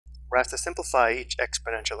asked to simplify each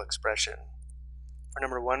exponential expression. For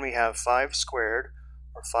number 1, we have 5 squared,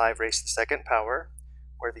 or 5 raised to the second power,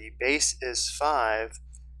 where the base is 5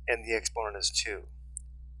 and the exponent is 2.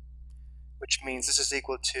 Which means this is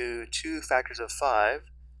equal to 2 factors of 5.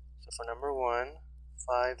 So for number 1,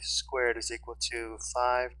 5 squared is equal to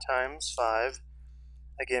 5 times 5.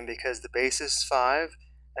 Again, because the base is 5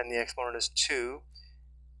 and the exponent is 2,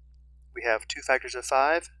 we have 2 factors of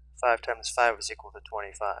 5. 5 times 5 is equal to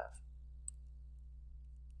 25.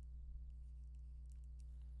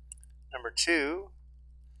 Number 2,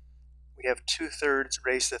 we have 2/3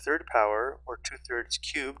 raised to the third power, or 2/3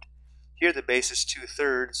 cubed. Here the base is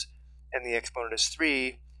 2/3 and the exponent is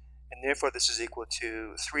 3, and therefore this is equal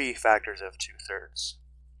to 3 factors of 2/3.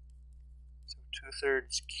 So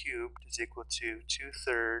 2/3 cubed is equal to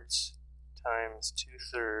 2/3 times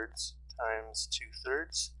 2/3 times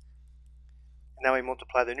 2/3. And now we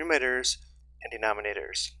multiply the numerators and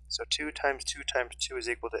denominators. So 2 times 2 times 2 is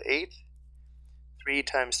equal to 8. 3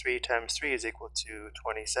 times 3 times 3 is equal to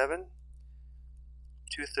 27.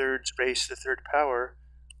 2/3 raised to the third power,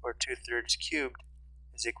 or 2/3 cubed,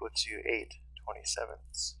 is equal to 8/27.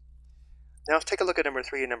 Now let's take a look at number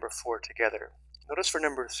 3 and number 4 together. Notice for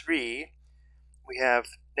number 3, we have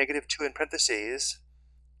 -2 in parentheses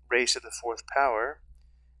raised to the fourth power,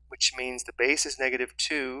 which means the base is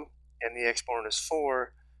 -2 and the exponent is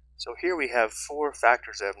 4. So here we have 4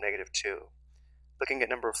 factors of -2. Looking at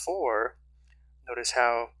number 4, notice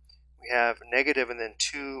how we have negative and then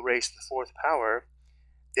 2 raised to the fourth power.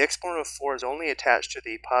 The exponent of 4 is only attached to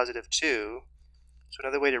the +2. So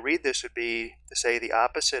another way to read this would be to say the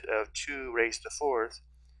opposite of 2 raised to the fourth.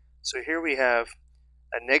 So here we have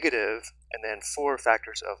a negative and then 4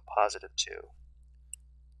 factors of +2.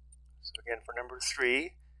 So again, for number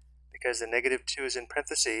 3, because the -2 is in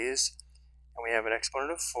parentheses and we have an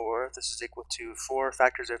exponent of 4, this is equal to 4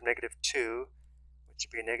 factors of -2, which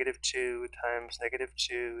would be -2 times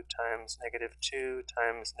 -2 times -2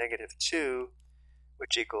 times -2,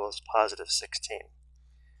 which equals +16.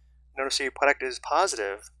 Notice the product is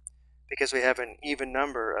positive because we have an even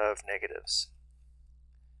number of negatives.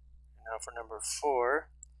 Now for number 4,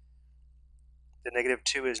 the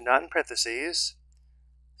 -2 is not in parentheses,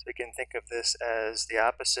 so we can think of this as the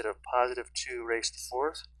opposite of +2 raised to the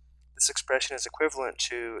fourth. This expression is equivalent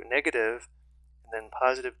to negative and then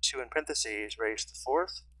 +2 in parentheses raised to the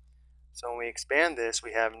fourth. So when we expand this,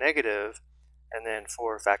 we have negative and then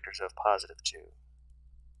 4 factors of +2.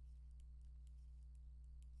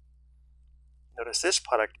 Notice this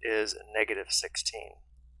product is -16.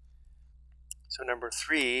 So number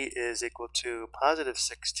 3 is equal to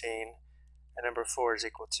 +16, and number 4 is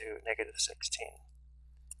equal to -16.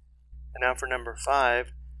 And now for number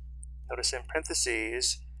 5, notice in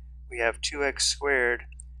parentheses, we have 2x squared,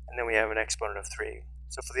 and then we have an exponent of 3.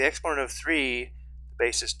 So for the exponent of 3, the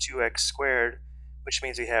base is 2x squared, which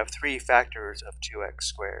means we have 3 factors of 2x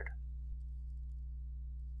squared.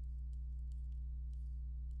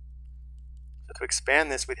 So to expand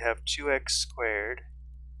this, we'd have 2x squared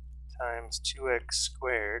times 2x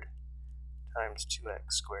squared times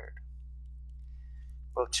 2x squared.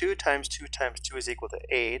 Well, 2 times 2 times 2 is equal to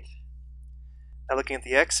 8. Now looking at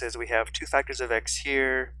the x's, we have 2 factors of x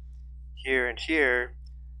here, here, and here,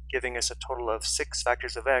 giving us a total of 6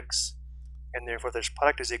 factors of x, and therefore this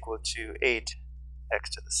product is equal to 8x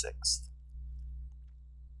to the 6th.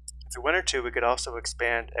 If we wanted to, we could also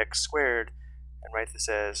expand x squared and write this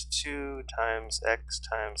as 2 times x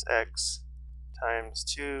times x times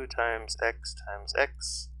 2 times x times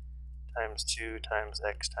x times 2 times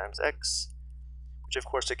x times x, which of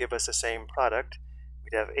course would give us the same product.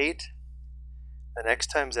 We'd have 8, then x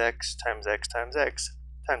times x times x times x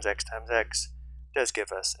times x times x does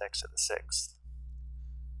give us x to the 6th.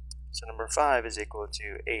 So number 5 is equal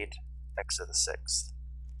to 8x to the 6th.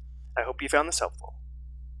 I hope you found this helpful.